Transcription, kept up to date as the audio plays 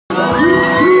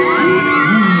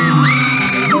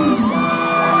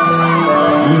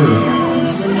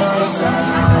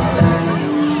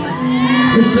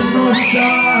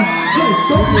side. Hey,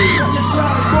 don't be such a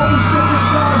side, don't be such a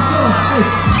side. Hey,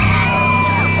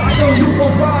 I know you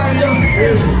gon' ride up.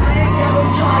 Hey, I ain't got no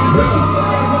time, but you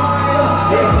fucking ride up.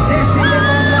 Hey, dancing in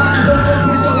my mind, don't go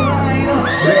get your line up.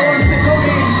 Stay on sick of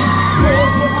me.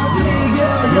 Pose with my team,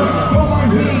 yeah, yeah. On my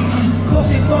beat,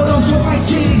 posting photos with my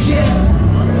cheese, yeah.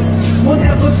 We'll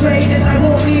never fade and I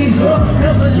won't leave her,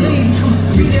 never leave.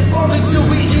 Beat it for me till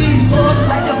we leave, fuck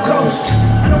like a ghost.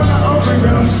 I don't wanna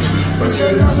overdose, but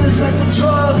your love is like a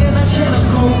drug and a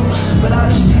chemical. But I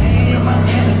just pain in my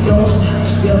antidote,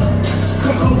 yeah.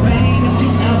 Come Cobain if you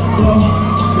ever go,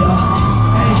 yeah.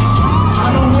 Hey, I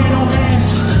don't wear no mask,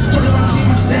 till I see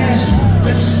my stash.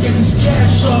 Let's just get this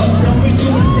cash up, then we do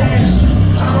the dash.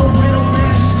 I don't wear no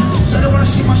mask, I don't wanna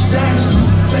see my stash.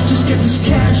 Let's just get this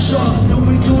cash up, then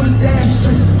we do the dash.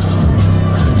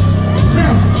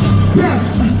 Bounce, bounce,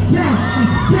 bounce,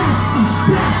 bounce,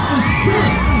 bounce, bounce,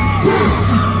 bounce,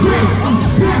 bounce,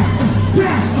 bounce,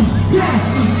 bounce,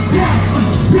 bounce,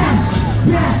 bounce,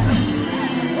 bounce.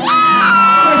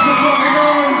 Thanks for fucking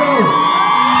on, though.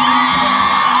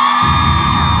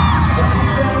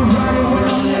 Better ride it when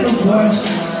I'm little boys.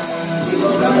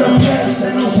 People got no past,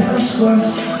 they no paddle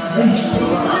squares.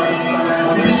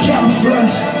 It's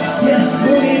camouflage, yeah.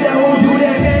 Booty that won't do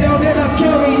that, man, don't end up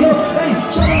killing you. Hey,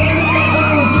 show me in my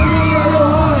arms, give me all your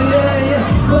heart, yeah, yeah.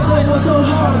 What's so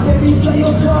hard, baby, play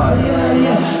your part, yeah,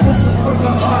 yeah. That's the work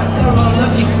of art that I'm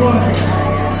looking for.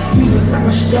 You look like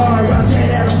a star, I'll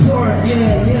take that report,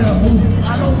 yeah, yeah. Ooh,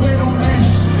 I don't wear no mask,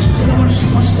 they don't wanna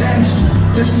see my stash.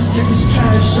 Let's just get this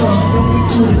cash up, then we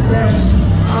do the dance.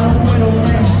 I don't wear no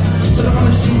mask, they don't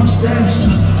wanna see my stash.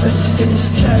 Let's just get this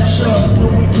cash up, then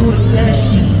we do the dance.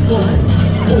 Whoa,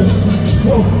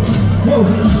 whoa, whoa, whoa,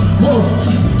 whoa,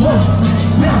 whoa,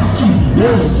 bounce,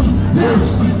 bounce,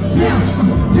 bounce, bounce, bounce,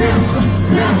 bounce,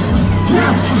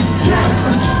 bounce, bounce,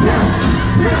 bounce,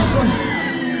 bounce.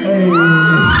 Hey,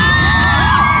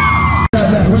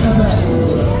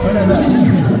 run that back.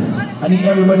 I need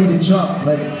everybody to jump,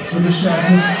 like for this shot,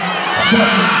 just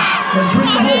jump. Let's bring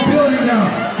the whole building down.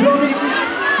 Feel me?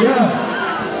 Yeah.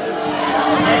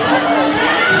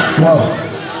 Whoa.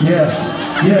 Yeah.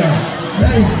 Yeah.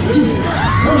 Hey.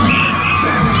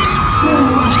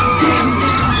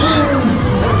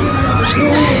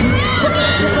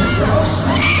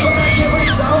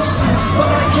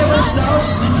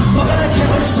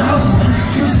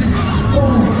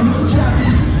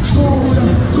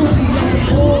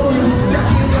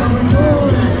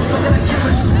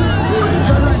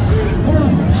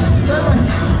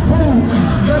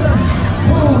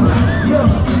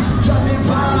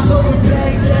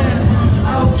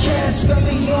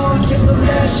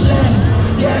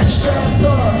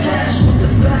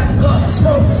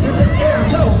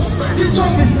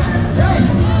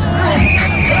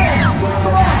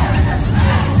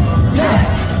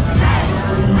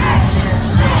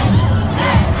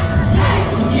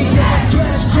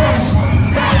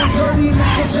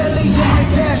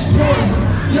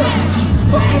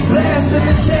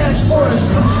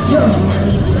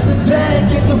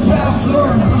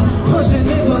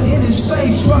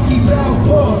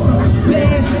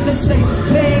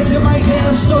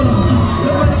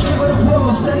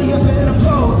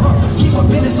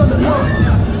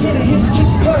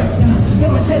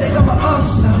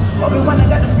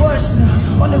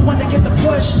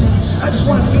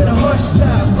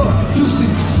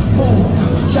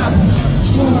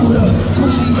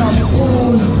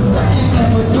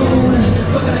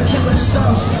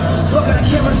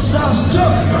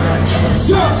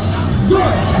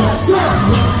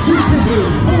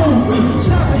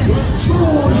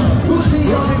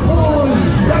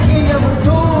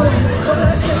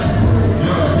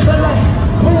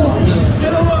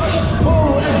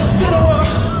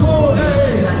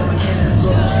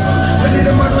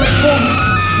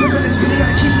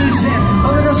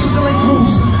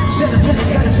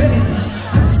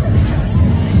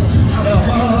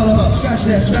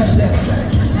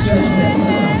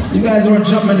 You guys weren't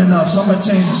jumping enough, so I'm gonna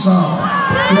change the song.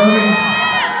 You know what I mean?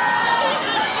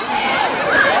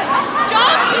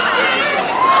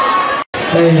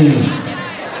 Hey,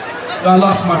 I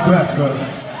lost my breath, bro. You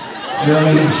know what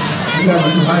I mean? You guys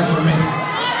are too hyped for me.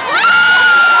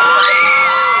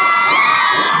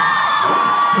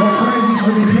 Go crazy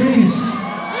for me, please.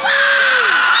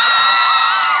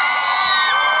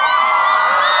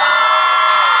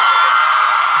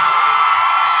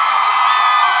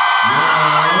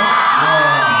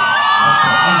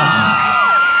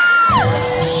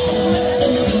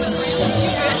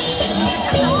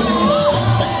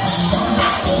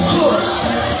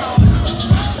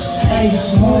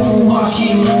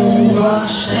 Moonwalking, moonwalk,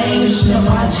 stainless, no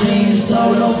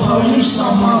no police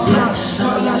on my block.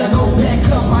 Now I gotta go back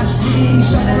up my scene,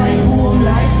 shining like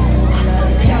moonlight.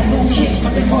 Got new kicks,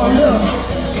 but they all love.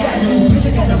 Got new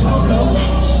music at the polo.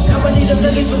 Now I need a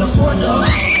lily for the photo.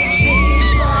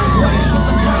 Sideways with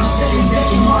the night city, back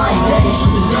in my days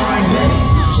with the grind days.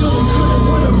 Should've, could've,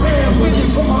 would've ran with it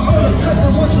for my older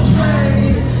cousin wants to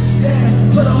play.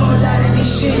 Yeah, put a whole lot in this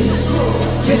shit.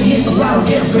 50 hit the bottle,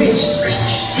 get rich.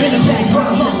 Bring it back,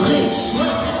 brought a whole clip.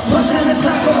 Bustin' the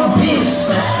clock on my bitch.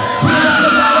 Bring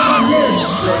a lot on my lips.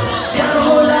 Got a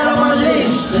whole lot on my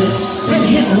list. Bring it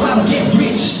hit the bottle, get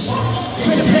rich.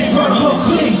 Bring it back, brought a whole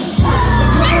clip.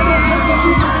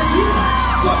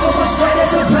 Fuck up my spread,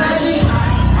 that's a body.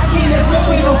 I can't let go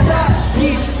with no dot,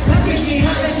 bitch. I can see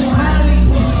how that's too highly.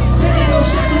 Sending no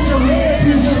shots at your head,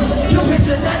 bitch. You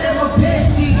picture that, that's my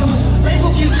bestie. They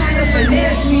gon' keep trying to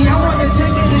finesse me. I wanna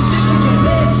check in this shit to get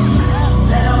messy.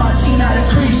 Let all my team out of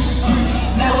crease.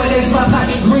 Nowadays my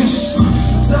pocket grease.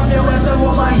 Stop there once I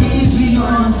want my easy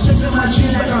on. Chasing my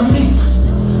dreams like I'm me.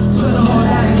 Put a whole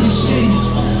lot in this shit.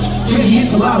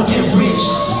 Hit the bottle, get rich.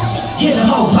 Hit a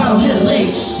whole bottle, hit a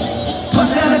legs.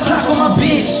 Bust down the clock on my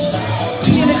bitch.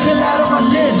 Pee in the clip out on my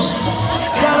lips.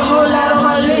 Got a whole lot on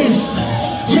my list.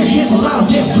 Hit the bottle,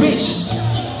 get rich.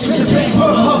 Hit the bank,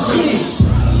 roll the whole clip.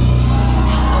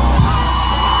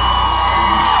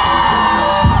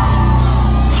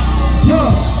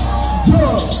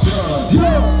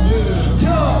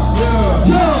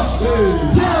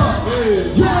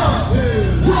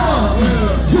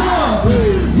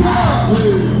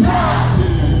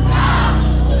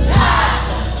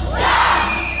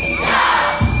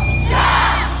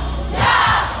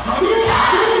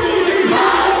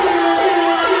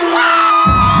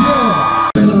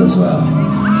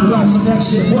 We got some next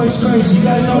shit. Boy, it's crazy. You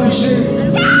guys know this shit?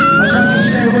 I just want you to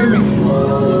stay with me.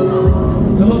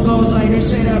 The hook goes like, they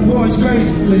say that boy's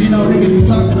crazy. Cause you know, niggas be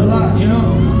talking a lot, you know?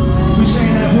 We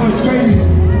saying that boy's crazy.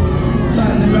 So I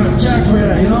had to drop a track for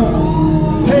that, you know?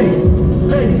 Hey,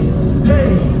 hey, hey.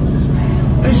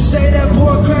 They say that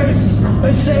boy crazy.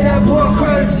 They say that boy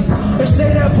crazy. They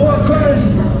say that boy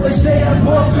crazy. They say that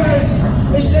boy crazy.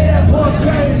 They say that boy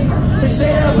crazy. They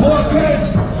say that boy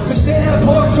crazy. They say that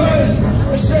boy crazy.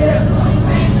 They say that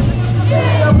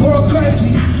boy crazy.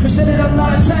 They say that I'm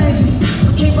not changing.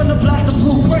 I came from the black, the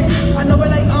blueprint. I know it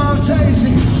like I'm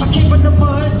changing. I came from the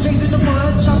mud, chasing the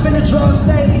mud, chopping the drugs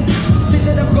daily. Think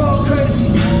that I'm going crazy.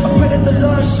 I pray that the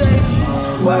Lord save me.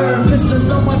 Word,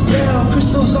 pistol on my bell,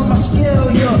 crystals on my scale,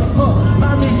 yeah.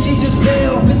 Mommy, she just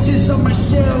bail, bitches on my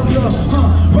shell, yeah.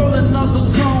 Rolling up the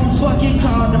cone, fucking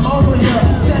call them over here.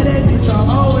 Tell that bitch I'm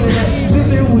over there.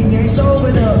 Zipping we ain't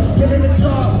sober there. Get in the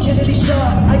top, Kennedy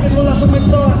shot. I guess we'll lost some my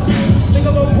thoughts. Think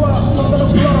about what, talk on the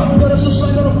block, but it's a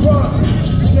slang on the block.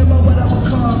 Think about what I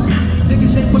become.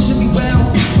 Niggas ain't pushing me well.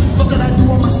 Fuck it, I do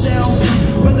on myself.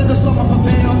 Whether the storm I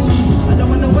prevail. I don't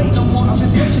wanna wait no more. I've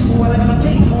been patient for what I gotta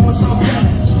pay for. It's all black.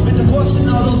 Been divorcing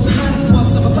all those, the 94,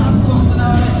 7 pop calls and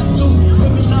all that. 2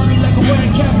 women on me like a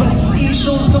wedding capper. Eating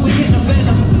shrooms till we hit the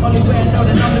venom. Only way I know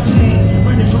that I'm the pain.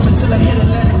 Running from it till I hit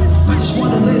Atlanta. I just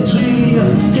wanna live a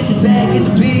dream. Get the bag, get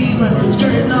the beamer.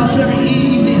 Skirting off every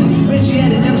evening. Wish you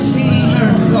had never seen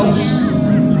her. Ghost.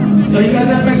 Yo, you guys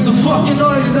gotta make some fucking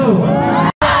noise though.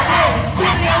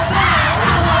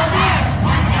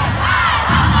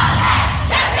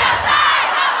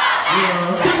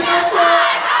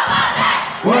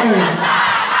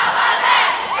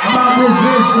 I'm out this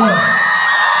bitch now.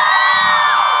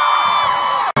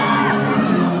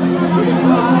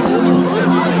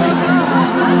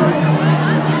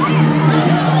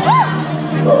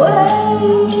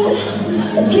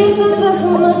 I can't talk to so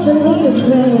much, I need a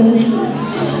break.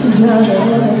 Drowning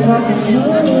in the thoughts and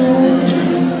chaos.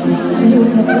 You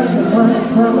can trust someone just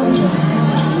from my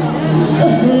face. A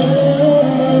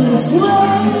face,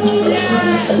 wait.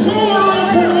 They always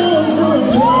tell me I'm doing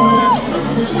great.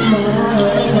 But I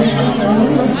ain't even saying I'm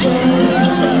in my state.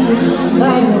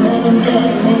 Fighting and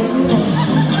getting into me.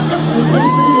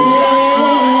 It's a man.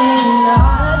 All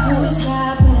I do is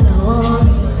stop and I want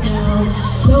it down.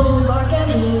 Don't bark at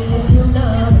me if you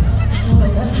know me.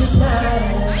 But that's just not it.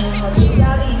 Bitch,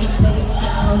 I'll leave your face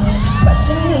down.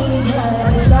 Question me, but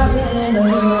bitch, I've been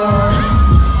around.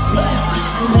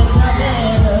 Bitch, I've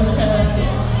been around.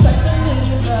 Question me,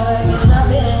 but bitch, I've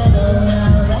been around.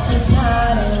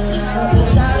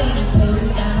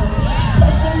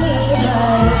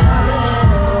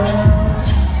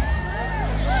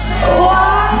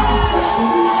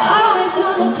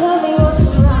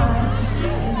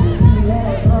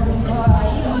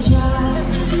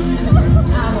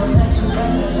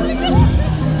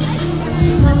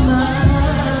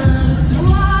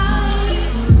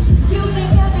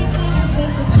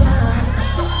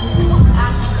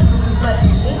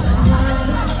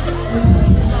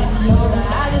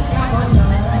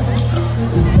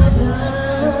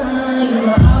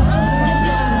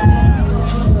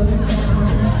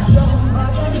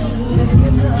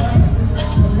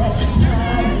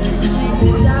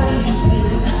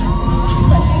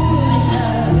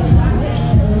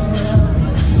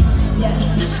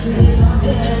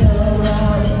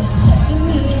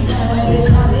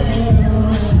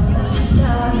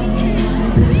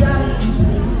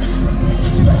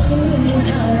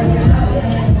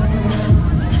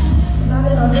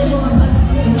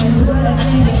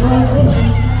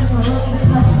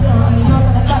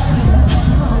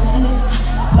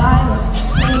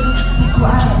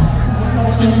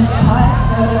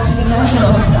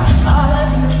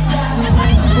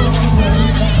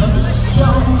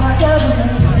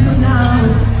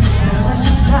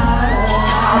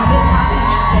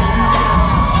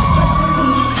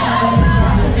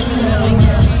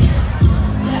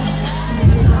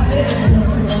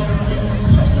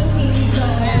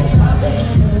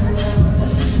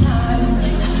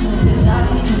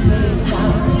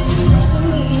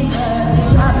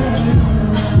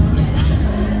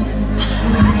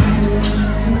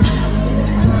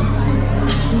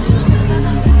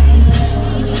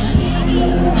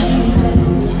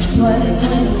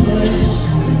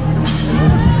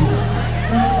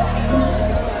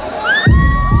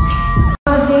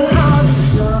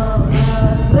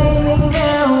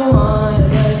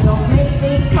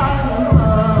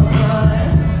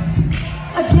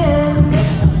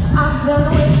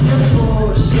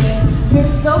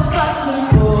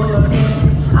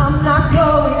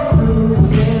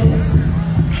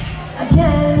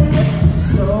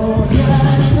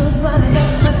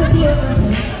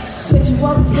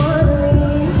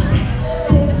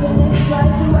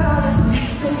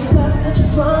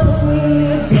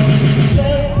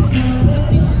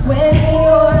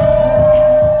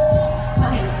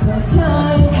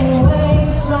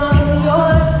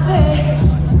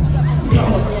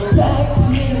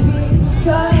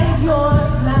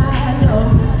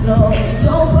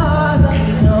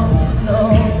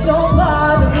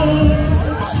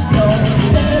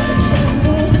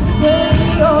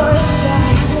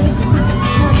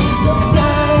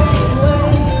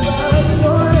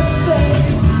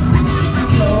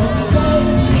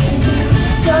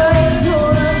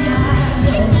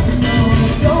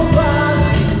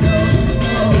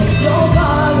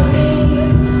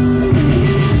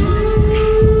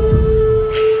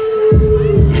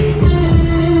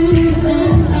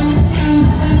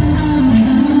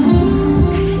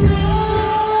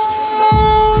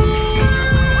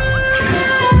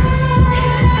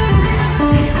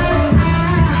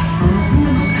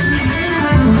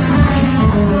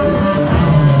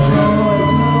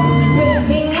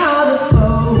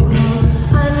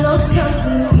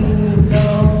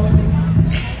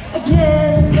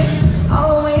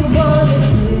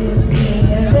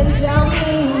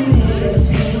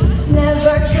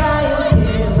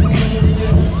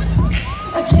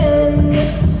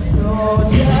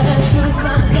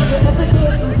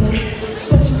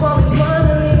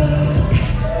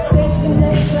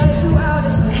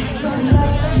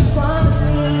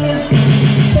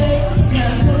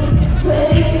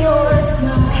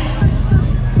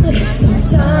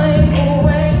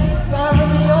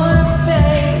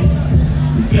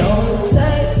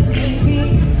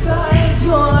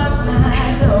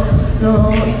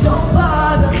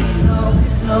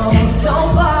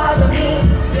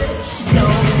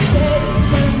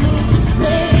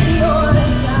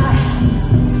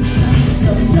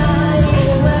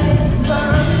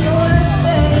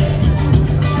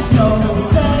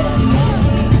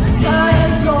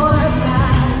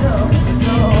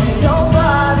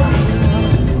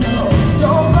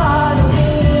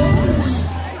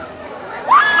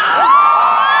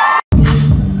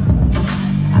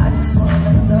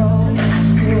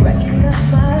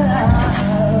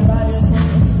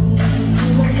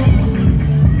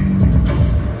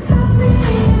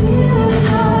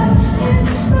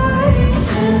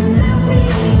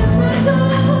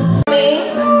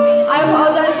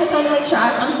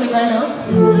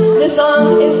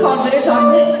 called Bitter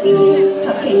Chocolate. DJ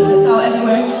Cupcake, it's all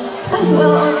everywhere. As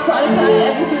well on Spotify,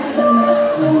 everything except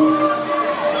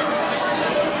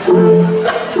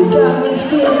got me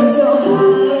feeling so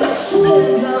high.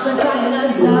 Hands on my thigh and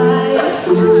outside.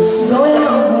 Going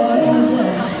over,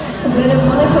 yeah. A bit of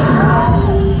money pushing my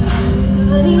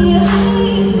honey,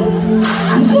 honey.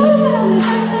 Jumping on me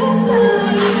just this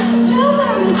time. Jumping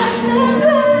on me just this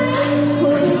time.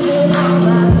 Wasting all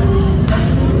my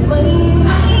money,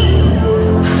 money.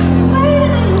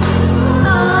 Waiting and waiting so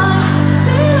long.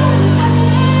 Then only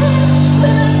touching it.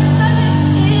 When the sun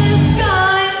is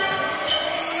gone.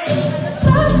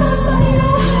 Touch my body,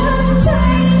 don't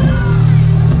hesitate.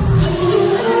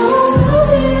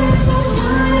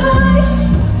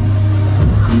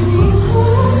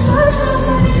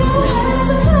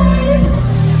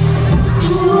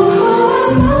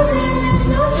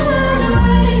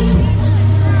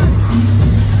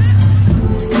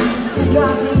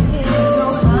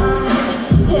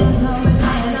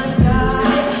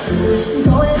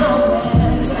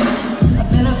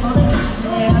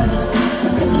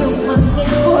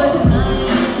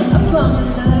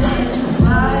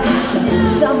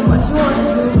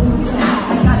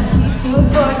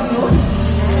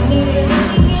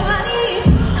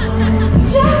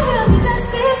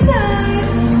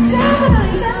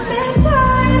 Just this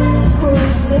time.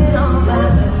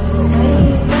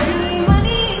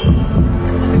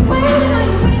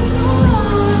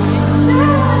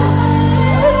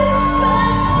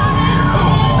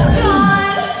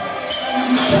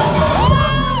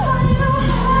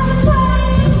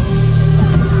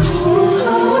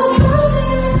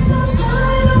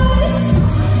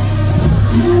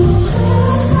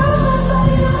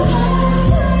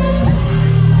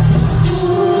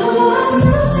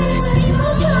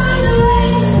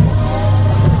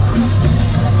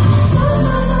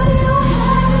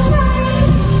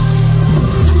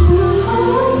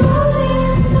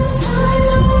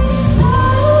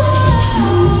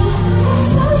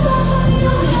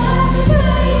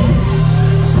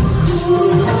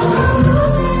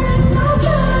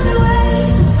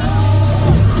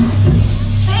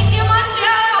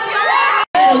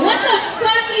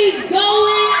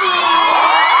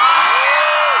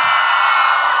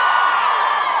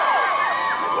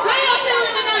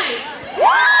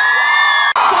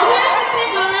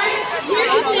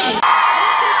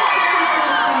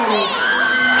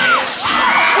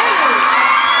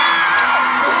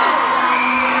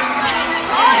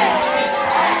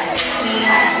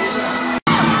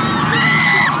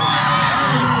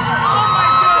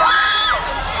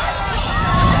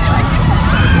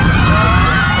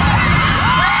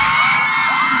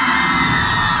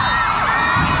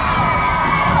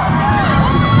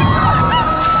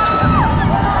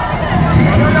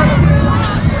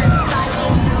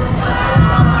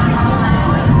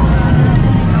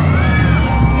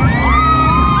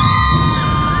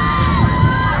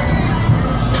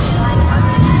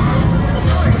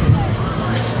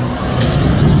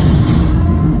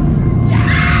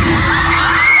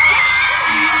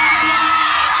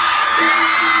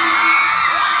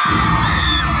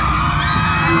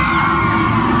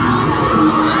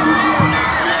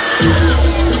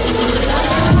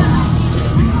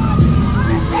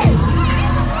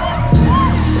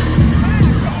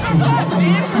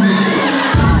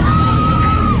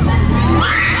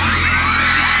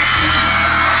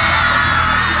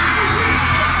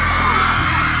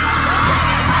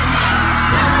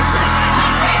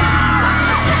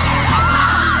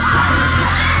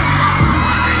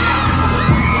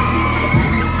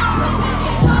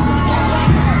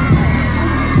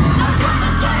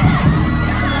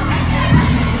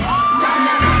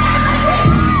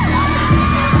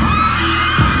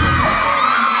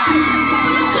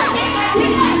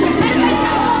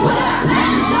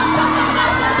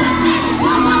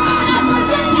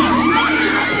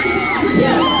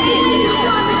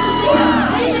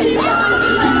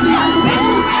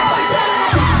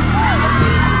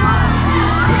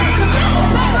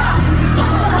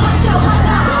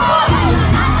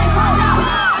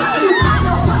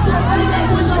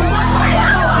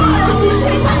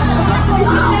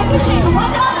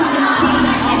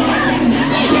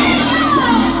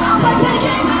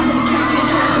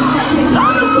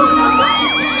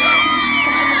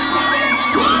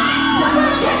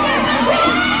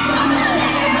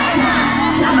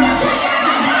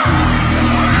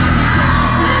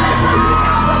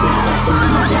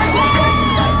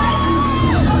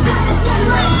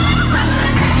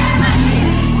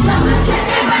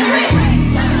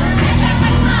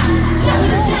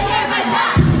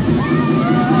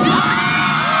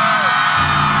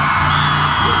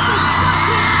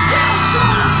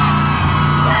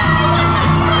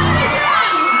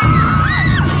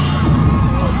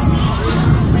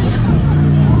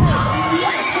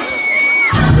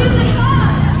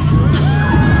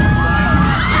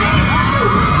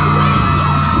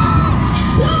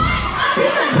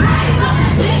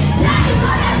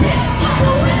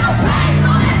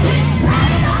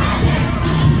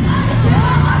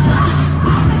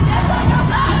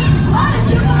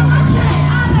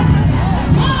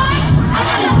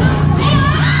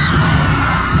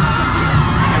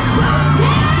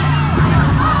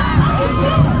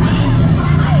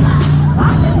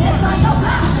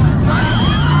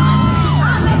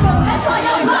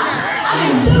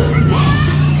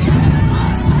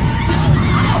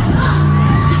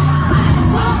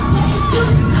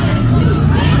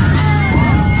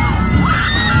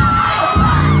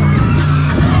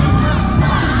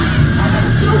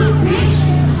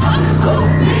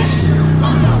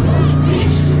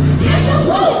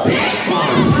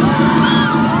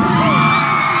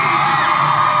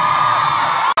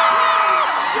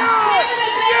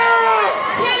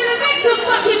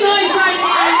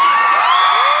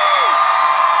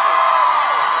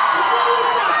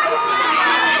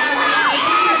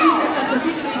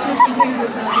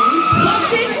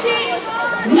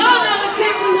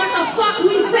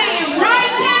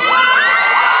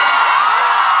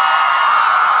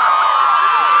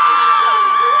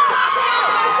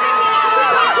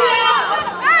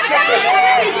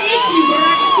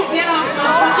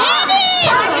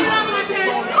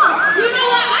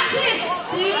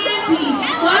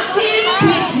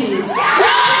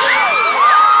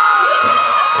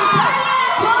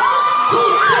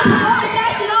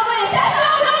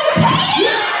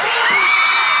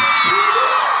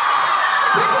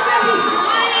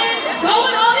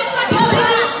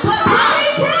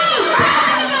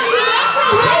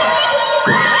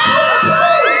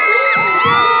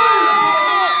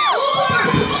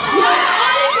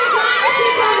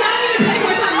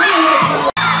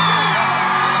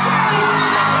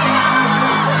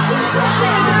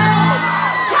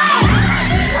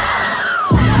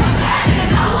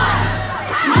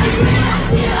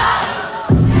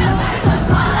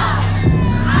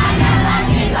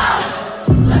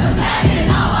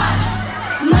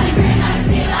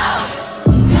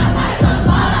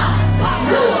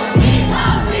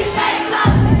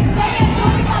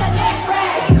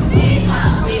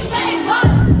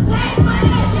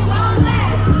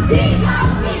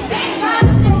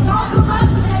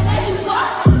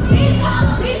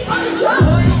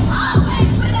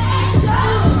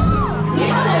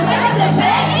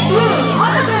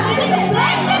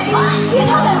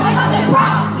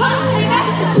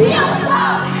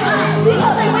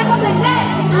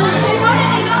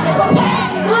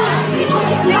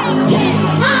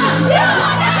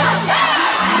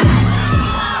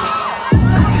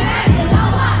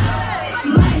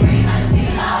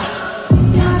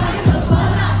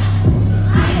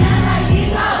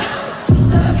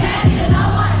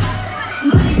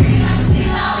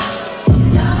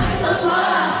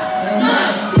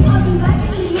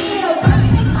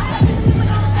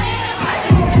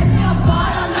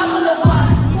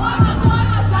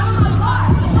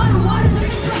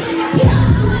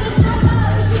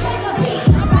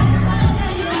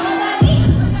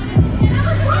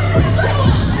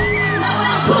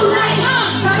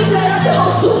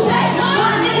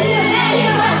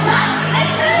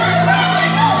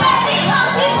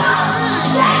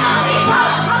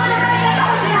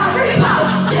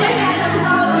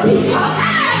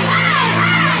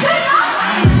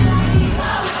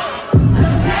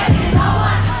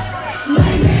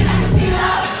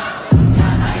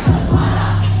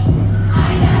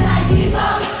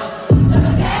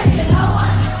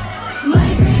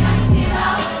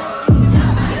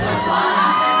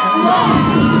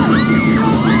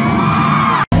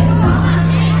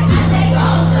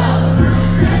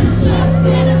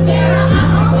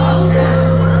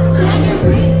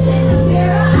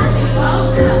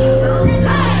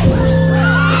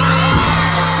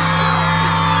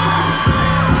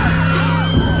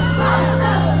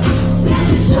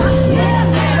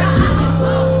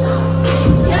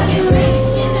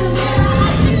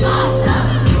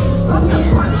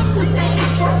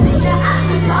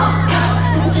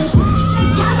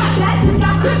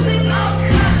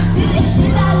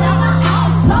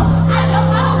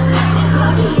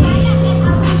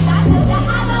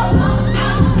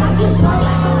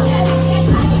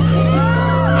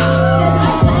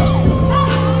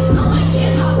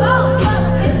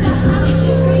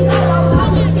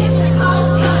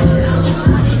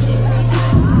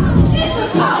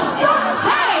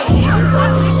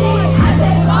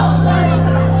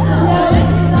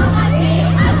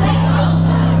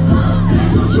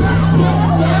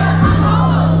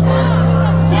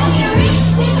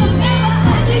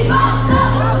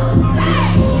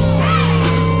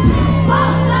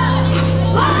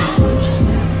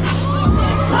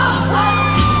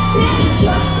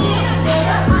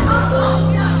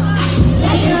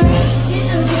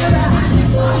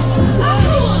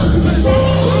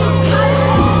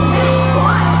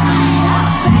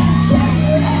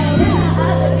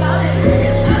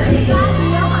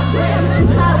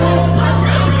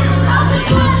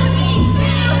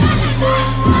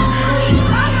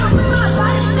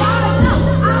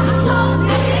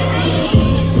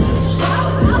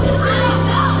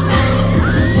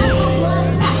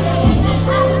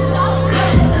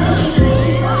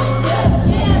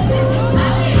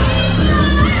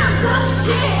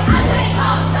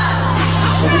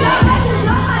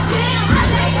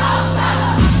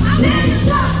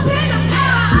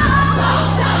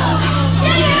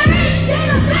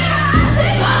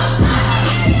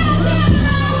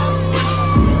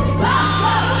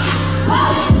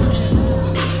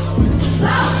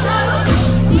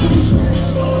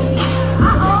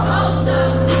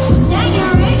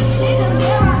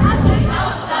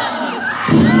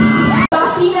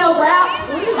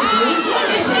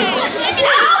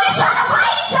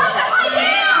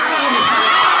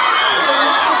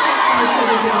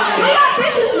 We got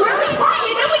bitches really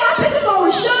fighting, then we got bitches going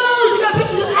with shoes, we got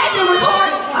bitches just acting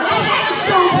retarded.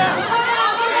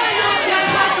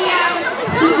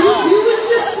 You was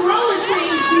just throwing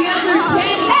things the other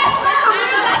day. That's not a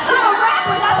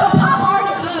rapper, that's a pop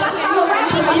artist. That's not a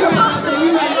rapper, that's a pop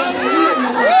singer.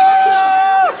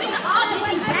 All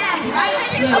these bags,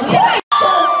 right? Of course. So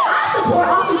I support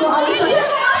all people artists. So you know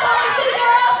what I'm talking to the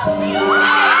girls?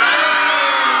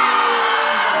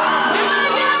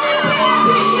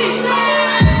 Bitches,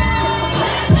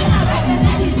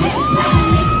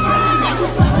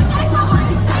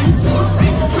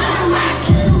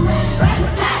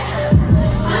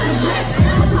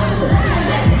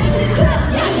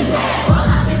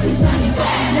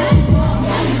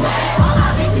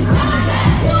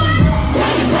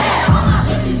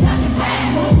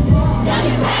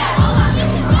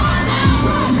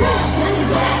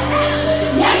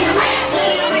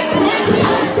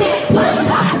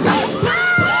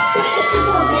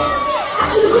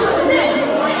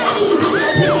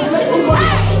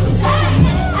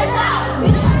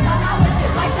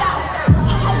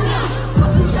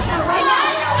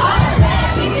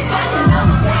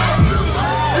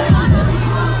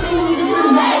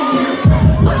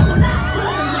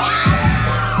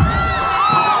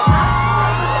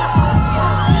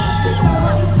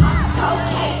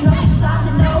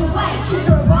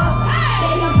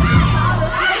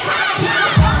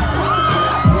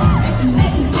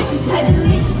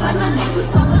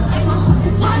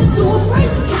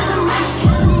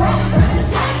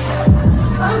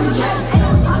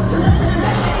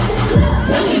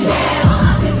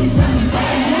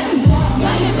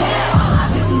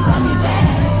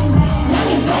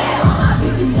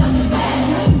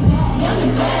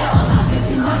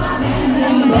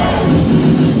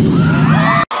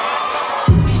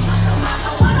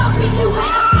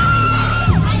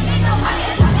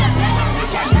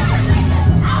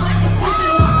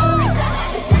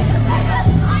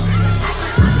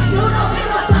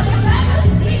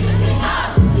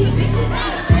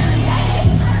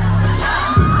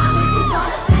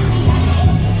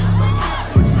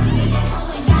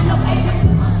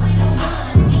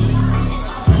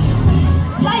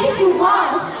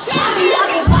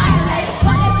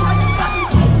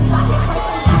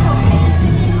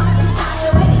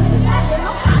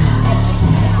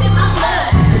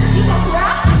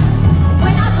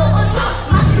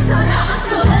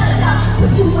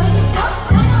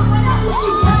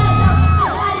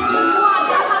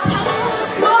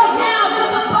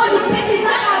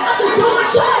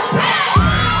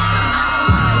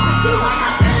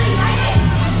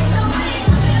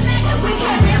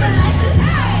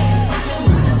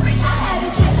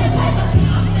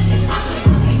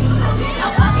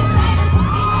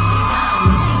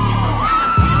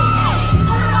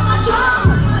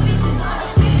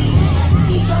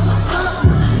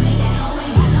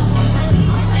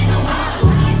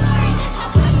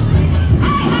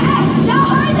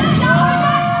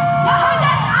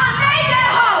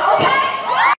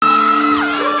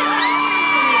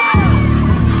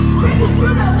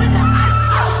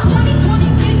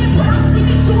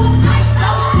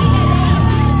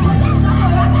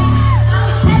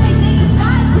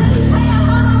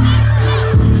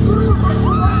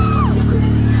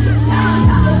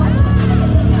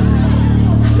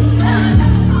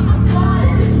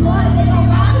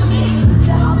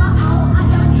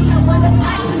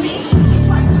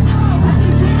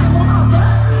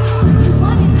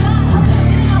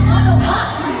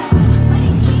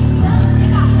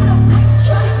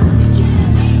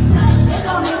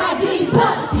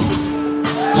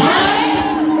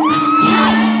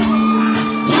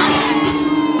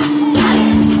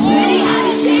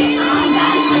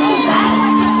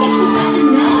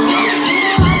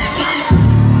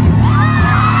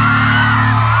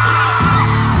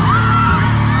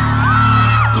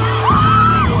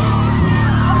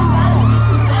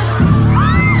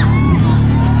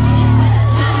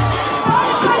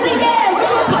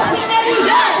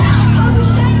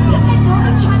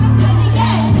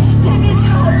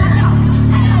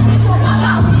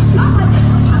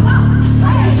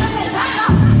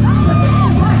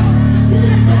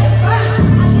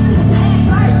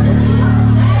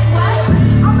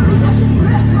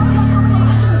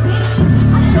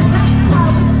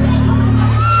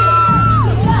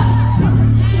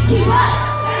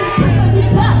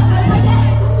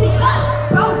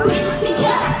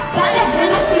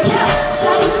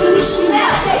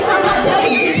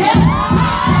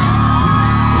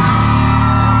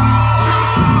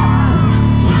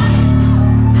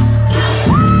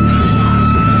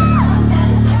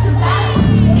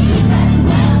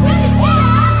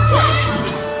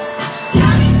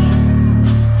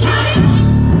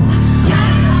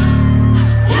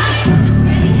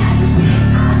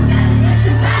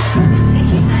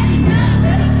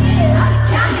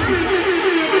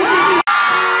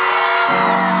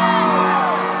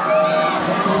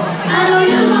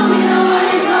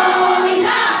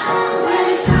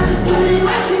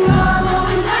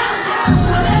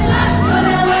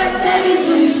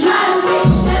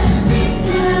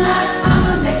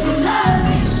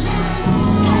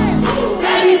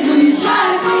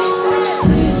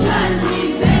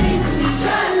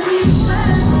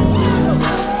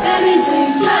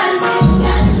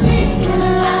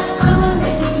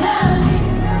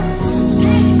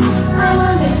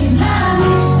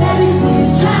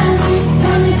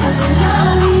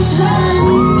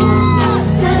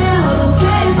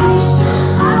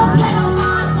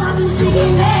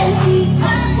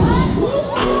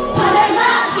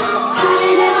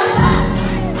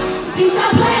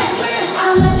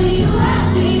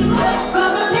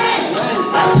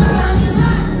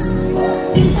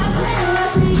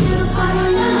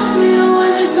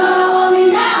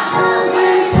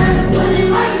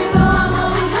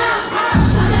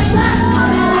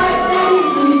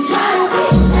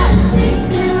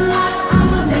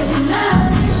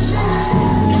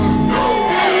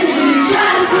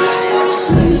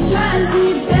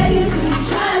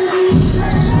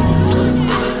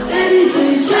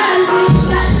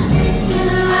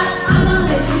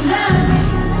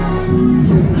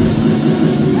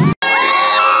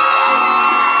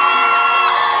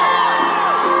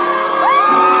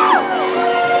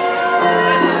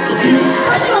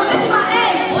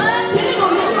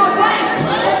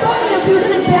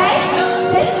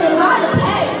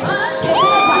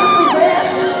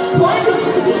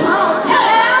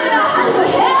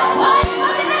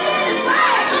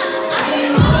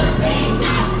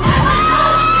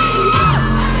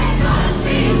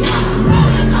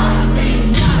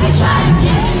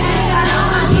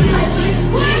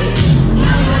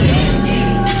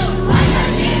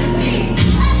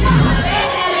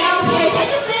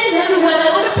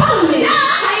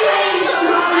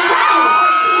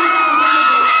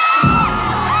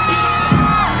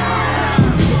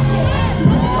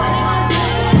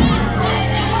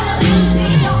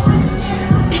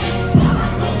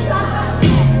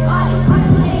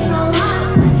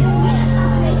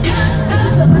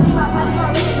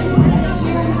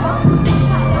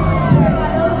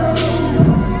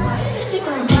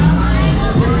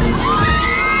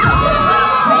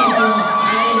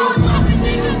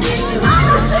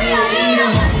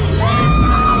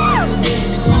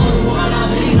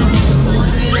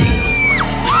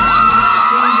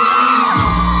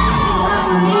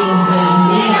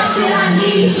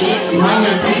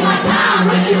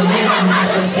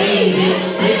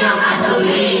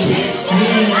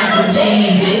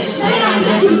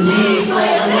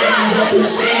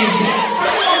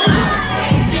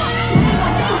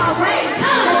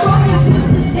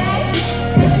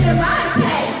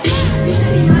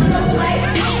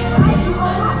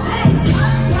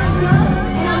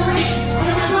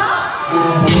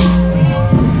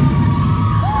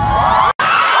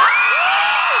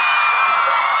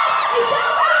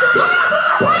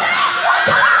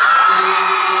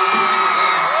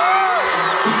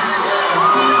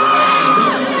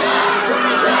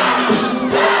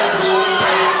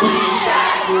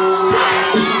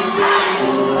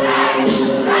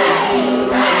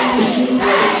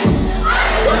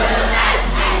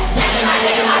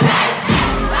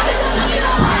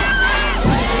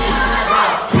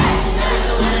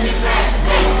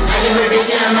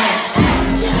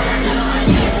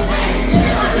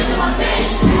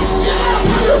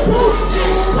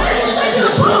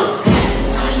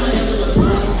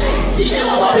 DJ,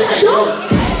 what bitch I do?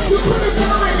 You put a gun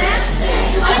on my neck,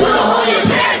 I put a hole in your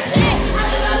pants. I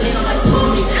said I leave on my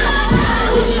smoothies.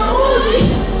 Uzi on Uzi.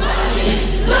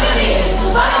 Look at me,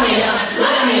 follow me,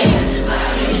 look at me.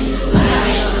 Look at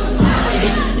me,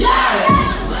 yeah.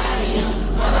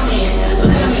 Follow me, look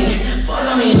at me,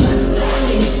 follow me,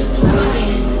 follow me,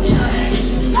 yeah.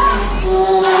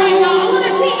 Alright, y'all, I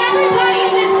wanna see everybody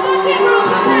in this fucking room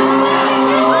come back.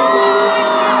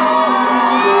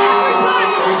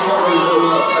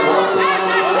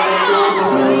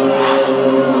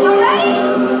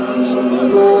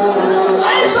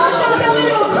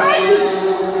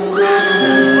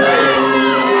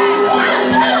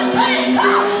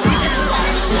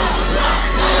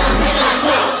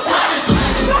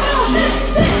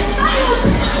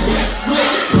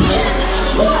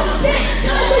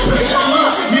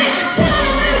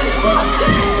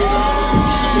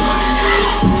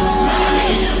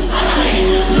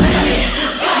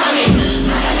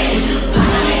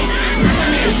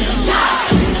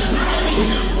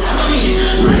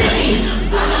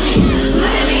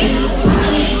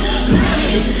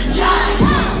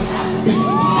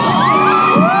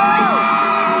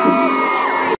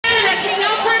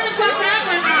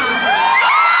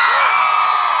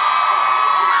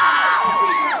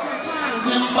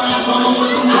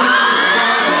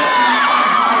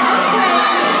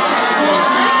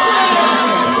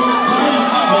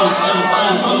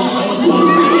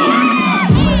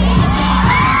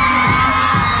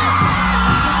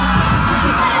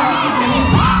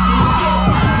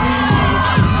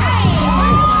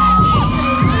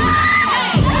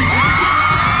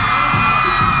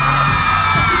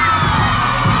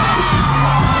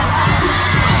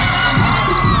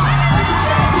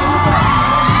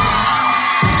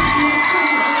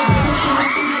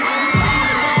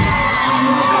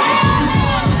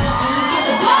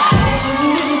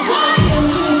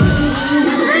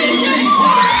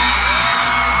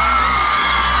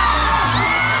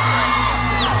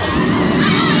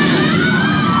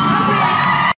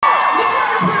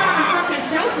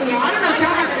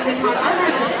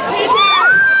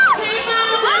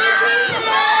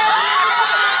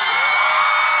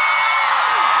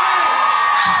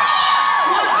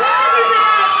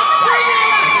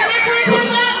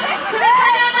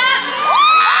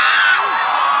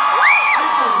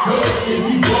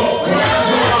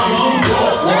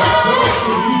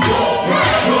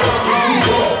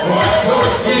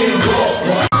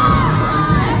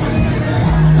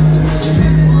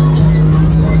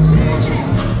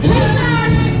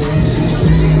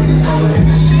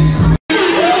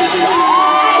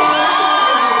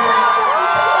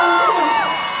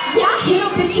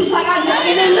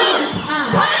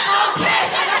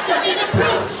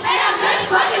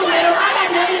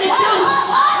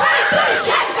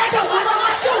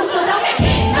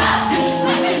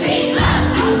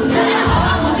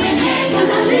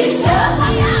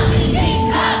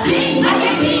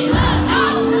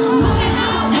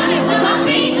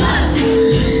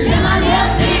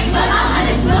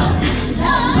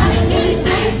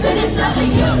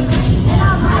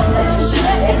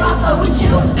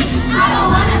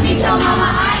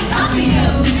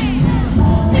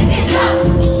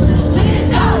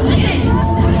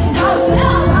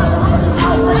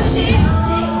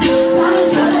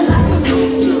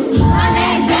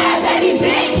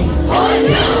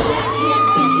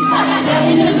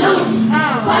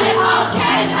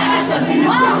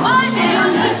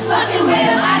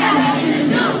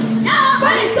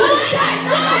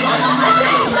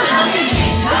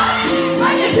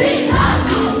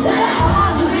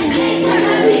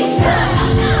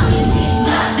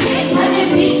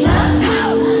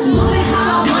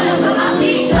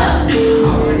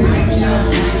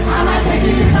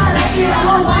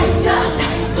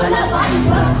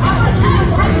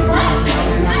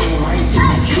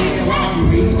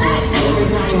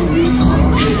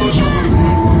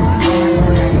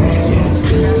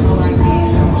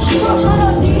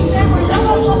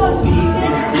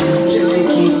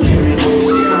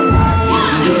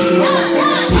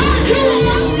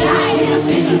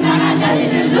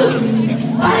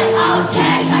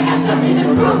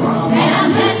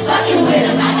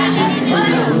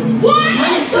 What?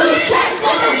 Running through the checks,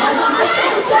 and the buzz on my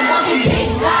shoes, so fucking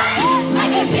big.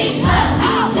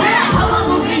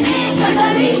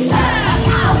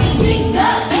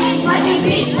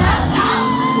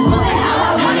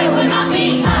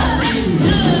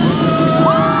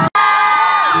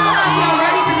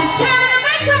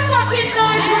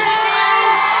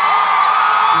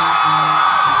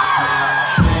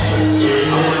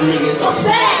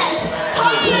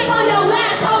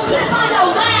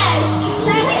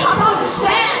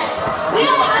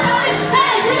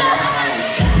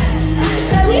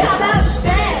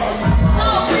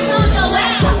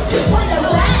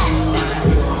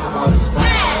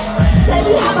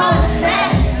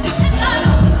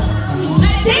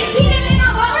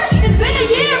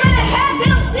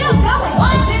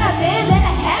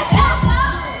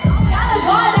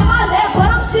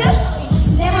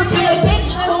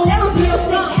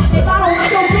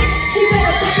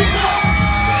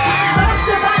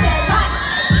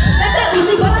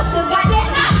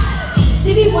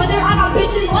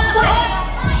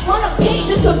 wanna paint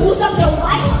just to boost up your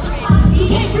life? You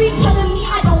can't read telling me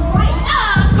I don't write.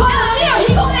 Go to the mirror,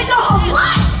 he gon' end your whole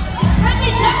life. Run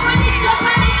it up, run it up,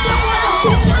 run it up,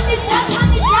 bitch. Run it up,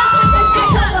 run it up, run that shit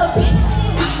to the bitch.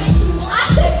 I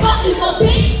said fuck you, little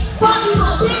bitch. Fuck you,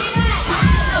 little bitch.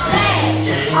 Spaz.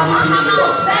 I'm on my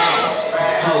little spaz.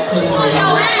 Clip on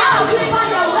your ass. Clip on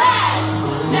your ass.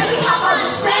 Then we hop on the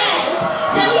spaz.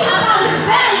 Then we hop on the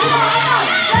spaz. You know I'm on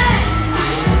the spaz.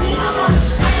 We hop on the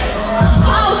spaz.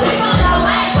 Oh, clip on your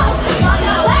ass. Oh, clip on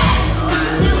your ass.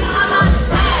 Then we hop on the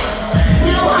spaz.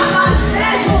 You know I'm on the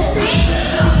spaz,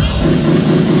 little bitch.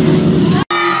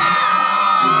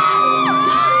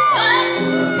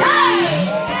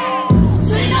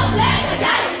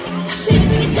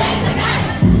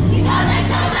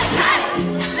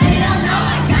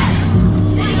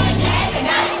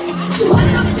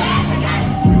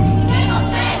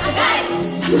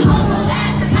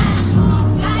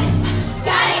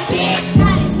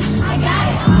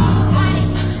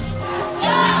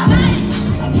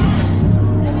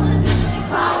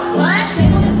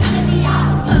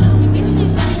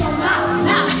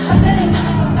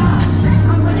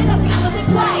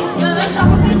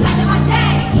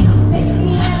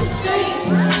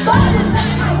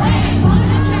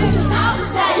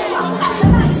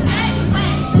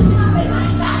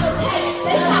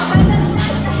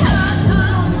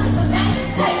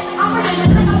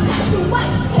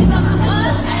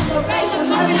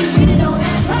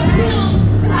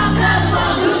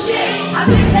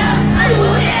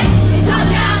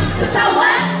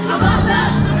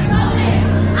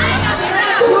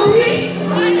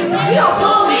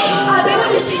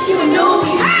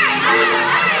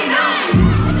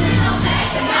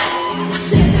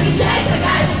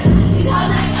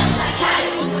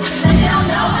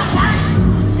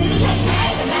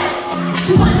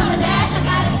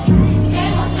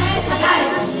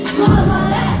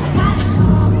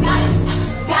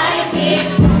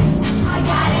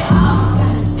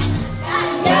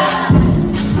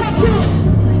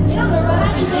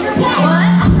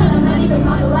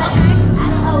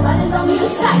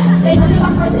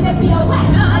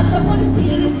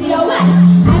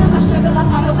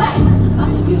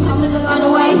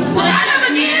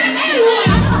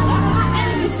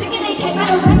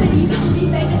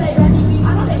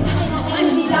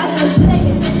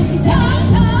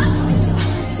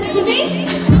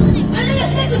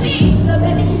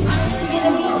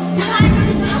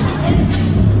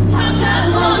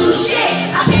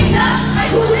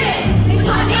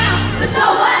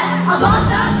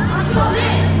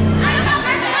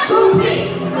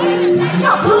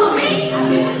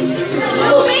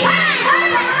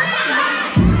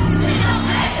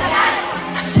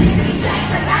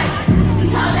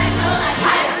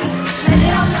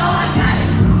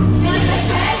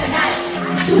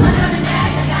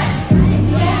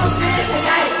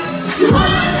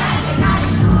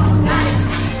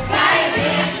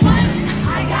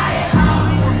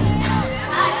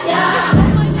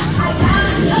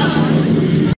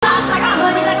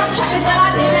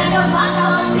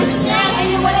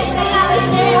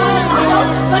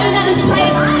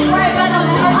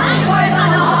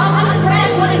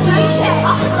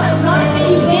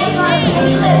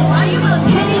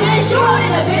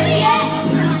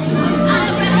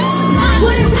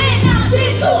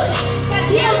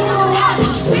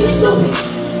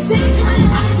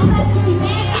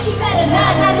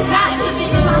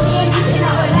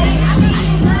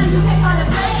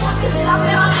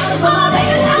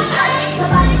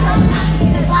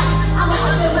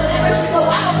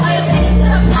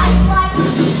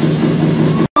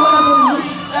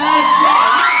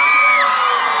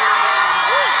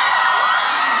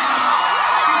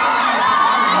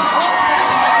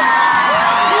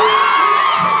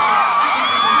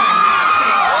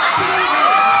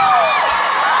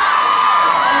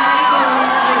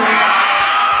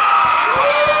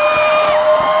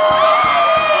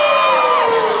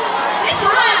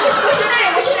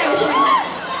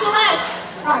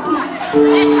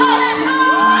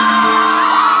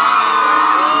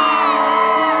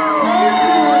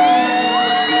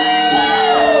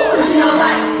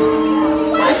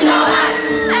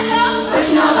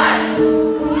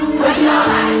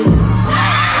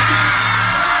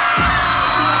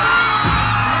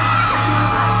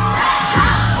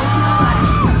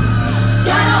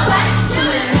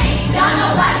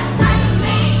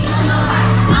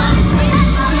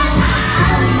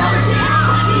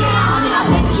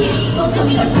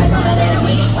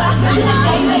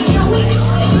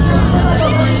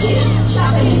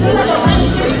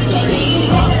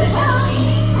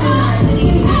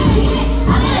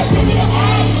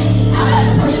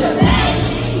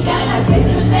 Taste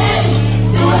of the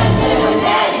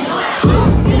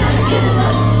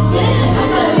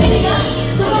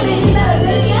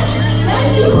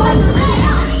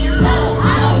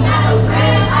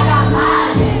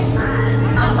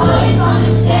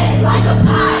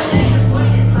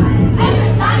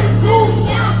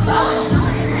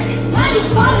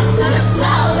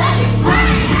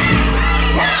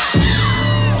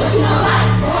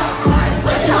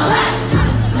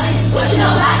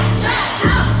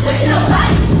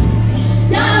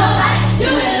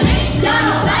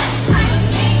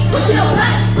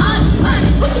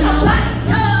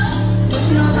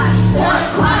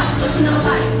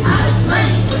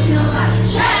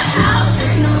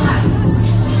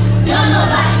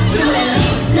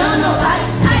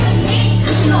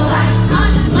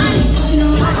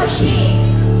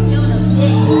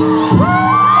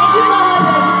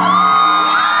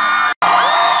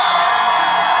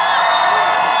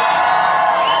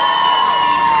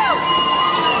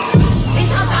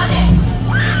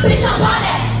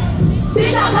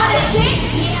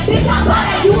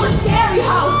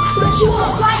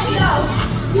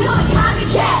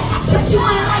you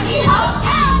ain't like me, hoe.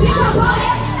 Bitch, I'm on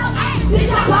it.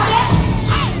 Bitch, I'm on it.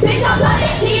 Bitch, I'm on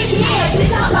this shit, yeah.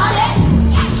 Bitch, I'm on it.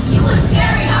 You a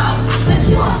scary hoe, but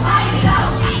you a fight me though.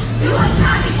 You a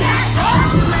copycat, but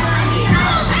you ain't like me,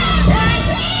 hoe.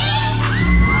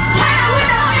 Can't win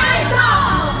the eyes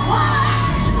on.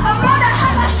 I'm running,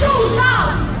 have my shoes on.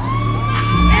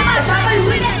 And my driver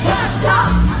with that top.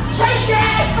 Shake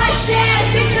shares,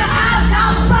 bitch, you're out,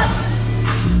 now fuck.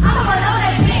 I'ma run over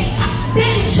that bitch,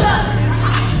 Benny Chuck.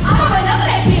 I'ma run over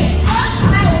that bitch,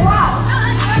 I'm at a rock.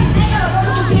 Ain't gonna run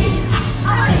over bitches,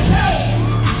 I'm on their head.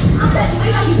 I'm touching me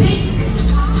like you bitches.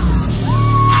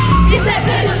 It's that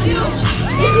bit of you.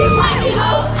 If you fight me,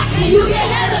 hoe, and you get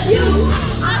hell of you,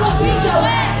 I'm gon' beat your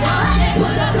ass, and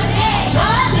put up an egg,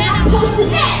 then I'm posting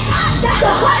that. That's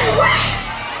 100 racks.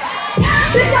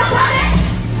 Bitch, I'm on it.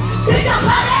 Bitch, I'm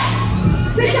on it.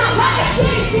 Bitch, I'm on that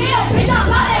shit, deal. Bitch, I'm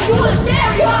on that. You a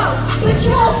stereo, but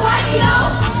you won't fight me though.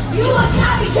 You a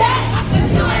copycat, but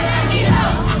you ain't let me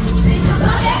know. Bitch, I'm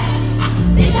on that.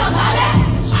 Bitch, I'm on that.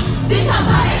 Bitch,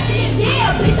 I'm on that shit,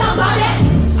 deal. Bitch, I'm on that.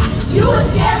 You a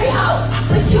scary hoe,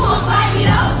 but you won't fight me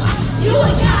though. You a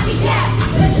copycat,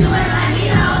 but you ain't let me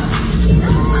know.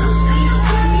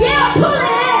 Yeah, I'm pulling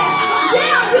it.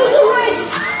 Yeah, I'm using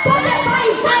words. But that's why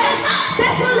you said.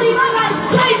 That's really what I'm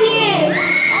crazy is.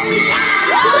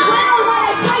 Because when I was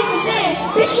that crazy thing,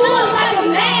 bitch, you look like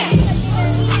a man.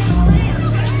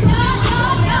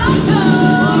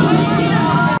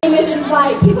 This is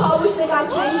like, people always think I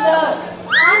changed up.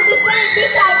 I'm the same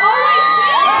bitch I've always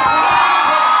been.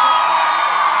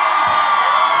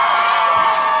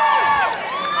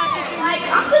 Like,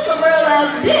 I'm just a real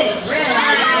ass bitch.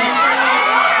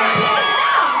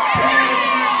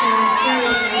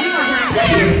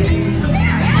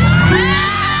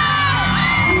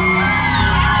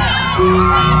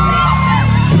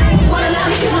 Wanna love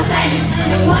me cause I'm famous.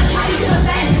 Wanna try me cause I'm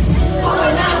famous. Hold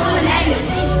on now, I'm an actor.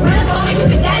 Run up on me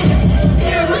cause I'm dangerous.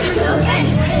 Hear a rumor cause I'm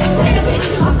famous. Take a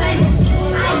picture cause I'm famous.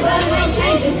 I ain't better, I ain't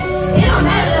changing. It don't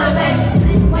matter that I'm famous.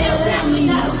 They don't let me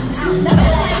know. No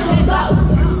matter how we go.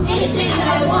 Anything that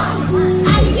I want,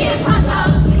 I can get pronto.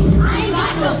 I ain't got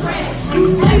no friends.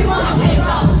 Everyone's on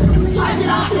payroll. Charge it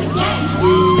off to the game.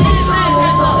 Stage flying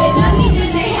rainbow. They love me, then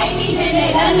they hate me, then they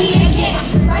love me again.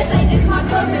 First they diss my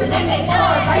career, then they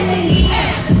fall. First in the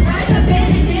air. First I've been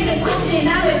and then a cool, then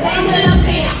I've been back to the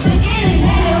fence. Again and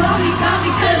then they won't be gone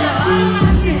because of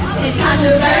it's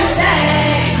controversy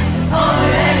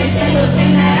over every single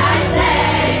thing that I say.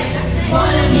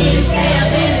 Wanted me to stay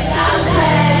up in the child's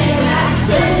place, but I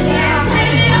just sit down,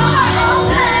 blame it on my own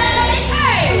place.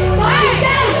 Hey, why you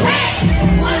say bitch?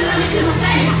 Wanna love me cause I'm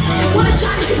famous. Wanna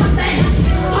try me cause I'm famous.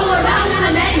 Hold around and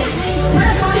I'm nameless. Run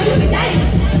up on me cause I'm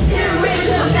dangerous. Hear a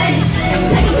rumor cause I'm famous.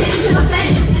 Take a picture cause I'm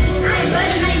famous. I ain't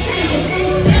budging, I ain't changing.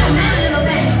 It don't matter that I'm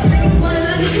famous. Wanna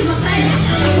love me cause I'm famous.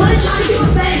 Wanna try me cause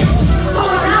I'm famous. Hold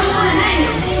around and I'm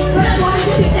nameless. Run up on me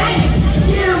cause I'm dangerous.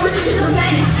 Hear a rumor cause I'm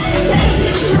famous. Take a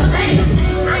picture cause I'm famous.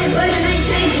 I ain't budging, I ain't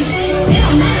changing. It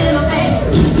don't matter that I'm famous.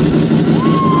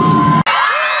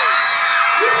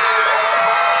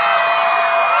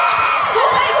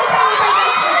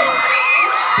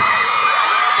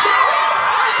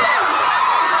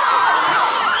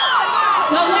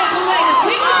 But wait, if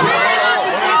we can put them on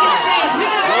the second stage, we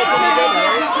gotta make sure they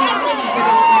get something ready for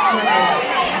this next round.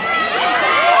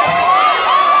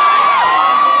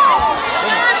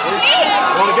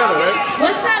 All together, right?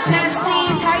 What's up,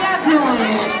 besties? How y'all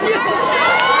doing?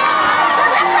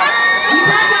 We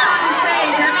brought y'all on the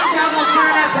stage. That means y'all gonna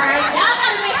turn up, right? Y'all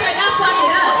gotta make sure y'all fuck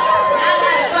it up. Y'all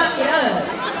gotta fuck it up.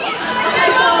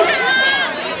 Okay, so,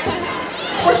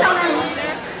 what's your name?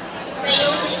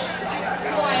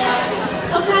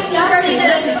 Okay, y'all heard it.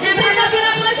 Listen, can they fuck it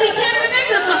up? Listen, Cameron, make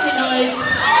some fucking noise.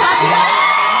 Fuck it up.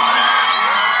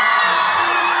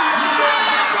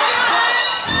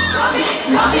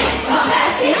 Go bitch, go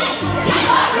Bestie. Can't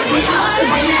fuck with these hoes cause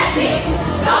they nasty.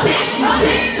 Go bitch,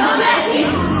 go Bestie.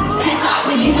 Can't fuck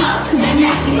with these hoes cause they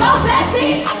nasty. Go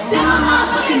Bestie. They're my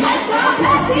motherfucking best friend,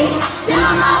 Bestie. They're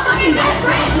my motherfucking best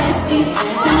friend, Bestie.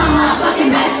 They're my motherfucking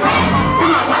best friend.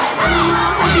 They're my what? They're my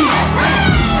motherfucking best friend.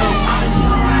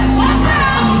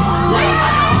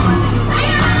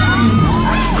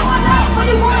 When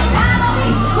you wanna die on me,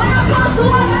 when I come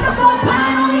through, I'm gonna fall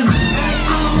behind on me.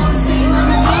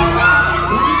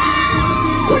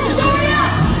 Put your story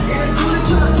up.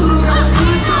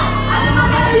 I know my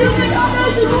better, you can go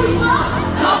nation, who you are.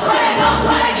 Go put it,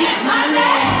 get my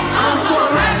name. I'm full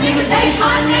of rap, niggas, they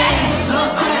funny. Go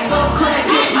put it,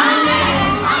 get my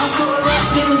name. I'm full of rap,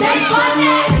 niggas, they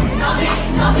funny. No bitch,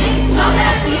 no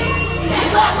Bestie. Can't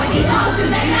fuck with these hoes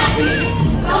cause they nasty.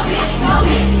 Go bitch, go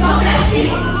Bestie.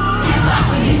 Can't fuck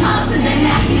with these hoes. hoes cause they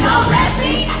messy. No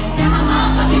Bestie, they're my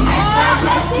motherfucking best friend.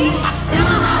 Bestie, they're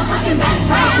my motherfucking best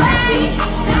friend. Bestie,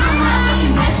 they're my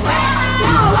motherfucking best friend.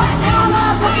 Now what? They're my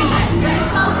motherfucking best friend.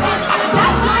 Oh, best friend,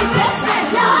 that's my best friend.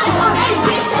 No, it's my main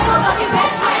bitch, that's my fucking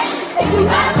best friend. If you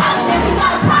got a problem, then we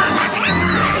got a problem. If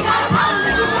you got a problem,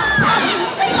 then you got a problem.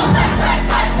 She gon' twerk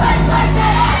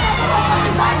that ass. She gon'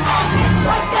 fucking twerk that bitch,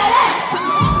 twerk that ass.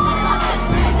 That's my best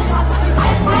friend, that's my fucking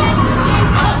best friend. Ain't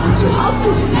fuck with you, hoes,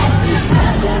 cause you messy.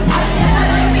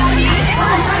 Everybody get it,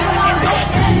 I'm a all best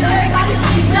friend. Everybody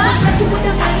get it done, got you with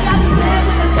the money, I be playing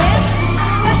with the best.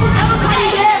 That shit never call you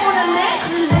dead on the list.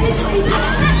 Let me tell you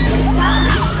what, it's out.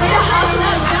 Made a whole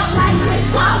club jump like Chris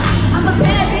Cross. I'm a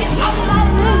bad bitch, walking like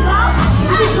a little boss.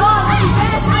 You be blowing like you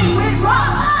fast, how you went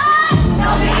wrong.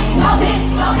 No bitch, no bitch,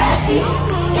 no bestie.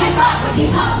 Can't fuck with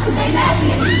these hoes cause they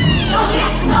messy. No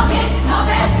bitch, no bitch, no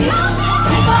bestie.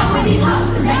 Can't fuck with these hoes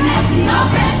cause they messy. No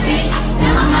bestie,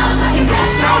 they're my motherfucking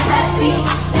best friend. Bestie,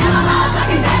 they're my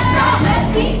motherfucking best friend.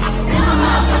 Bestie, they're my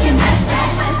motherfucking best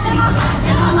friend.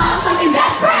 They're my motherfucking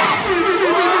best friend.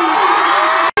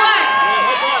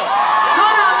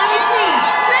 Hold on, let me see.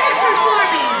 Finish this for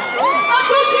me. A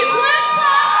Gucci flip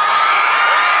flop.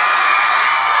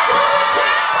 A Gucci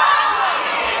flip flop.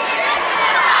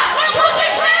 A Gucci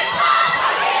flip flop.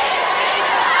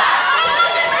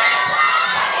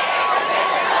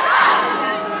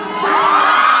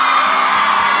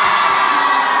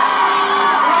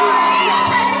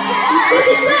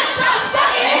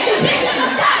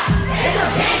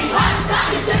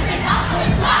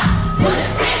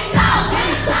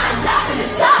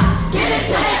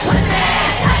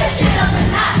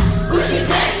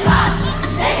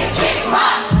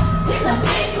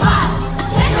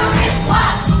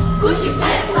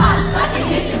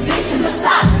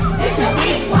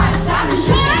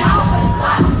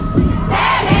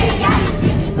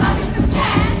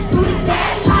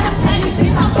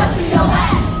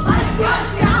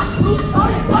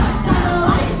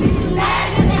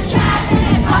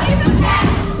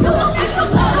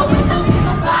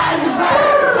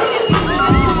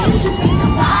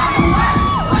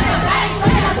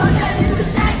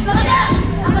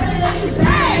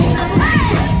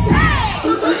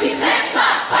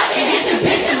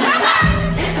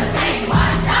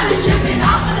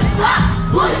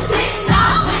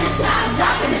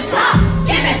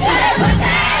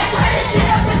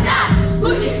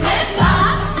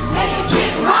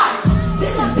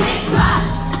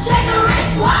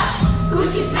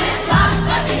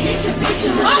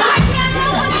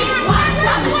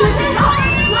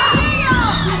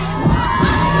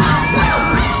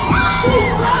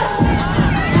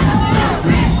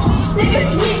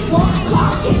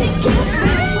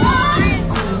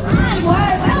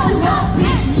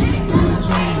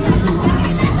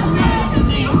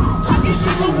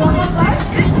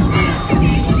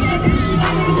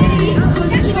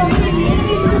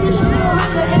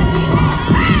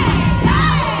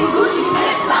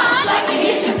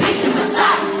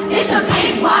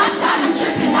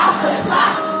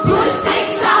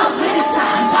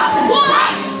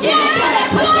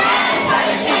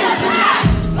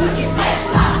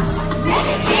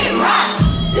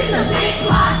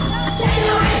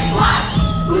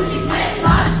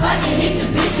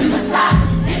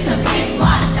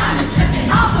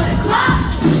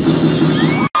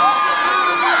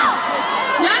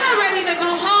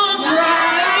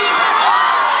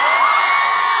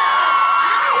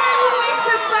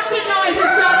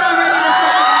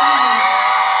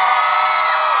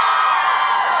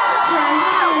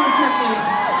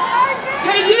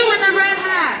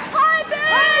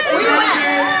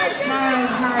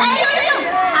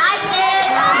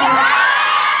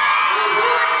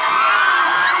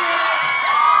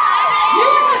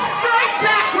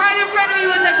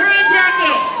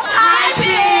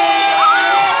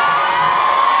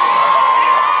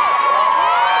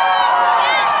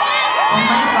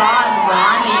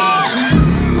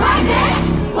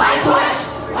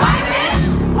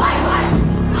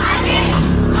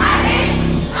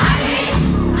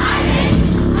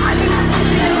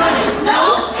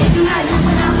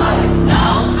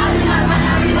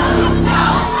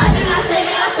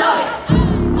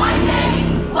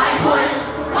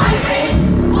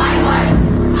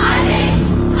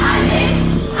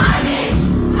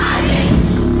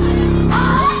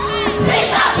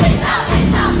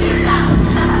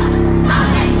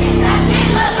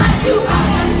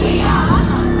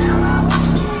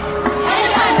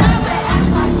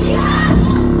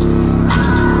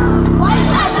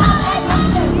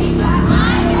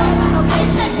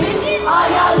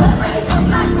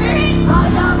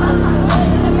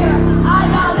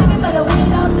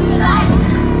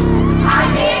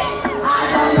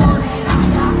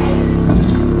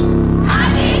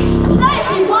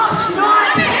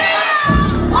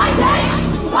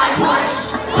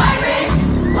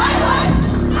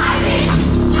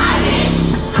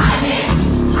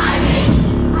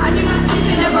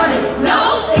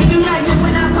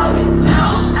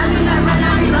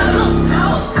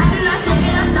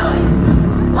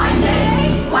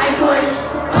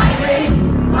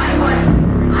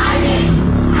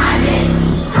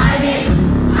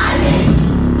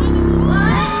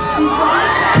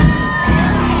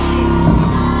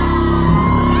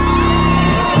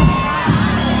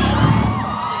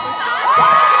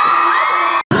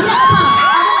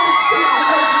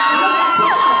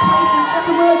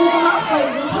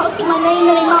 name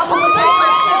in their mouth, I'm gonna taste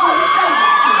like shit on the stage.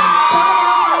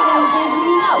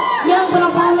 Young, but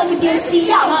I'm born like a damn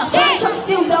CEO. Every truck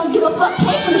still don't give a fuck.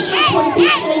 Came from the street point,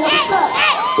 bitch, they know what's up.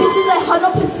 Bitches that hold no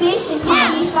position,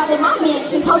 calling me found in my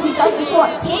mansions. Hope you thirsty for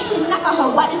attention. Knock on her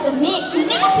white as the mansion.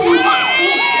 Nigga, till you want to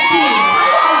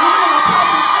see.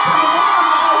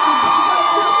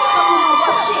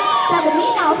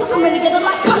 So coming together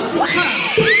like person.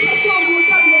 Bitches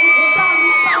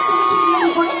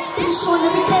showing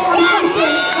everything I'm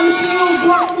noticing. And it's you don't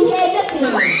want we had nothing.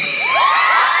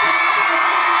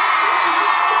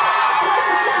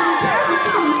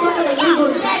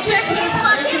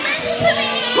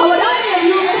 How would I be a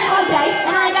new Sunday?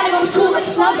 And I ain't gotta go to school like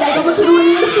a Sunday. But what to do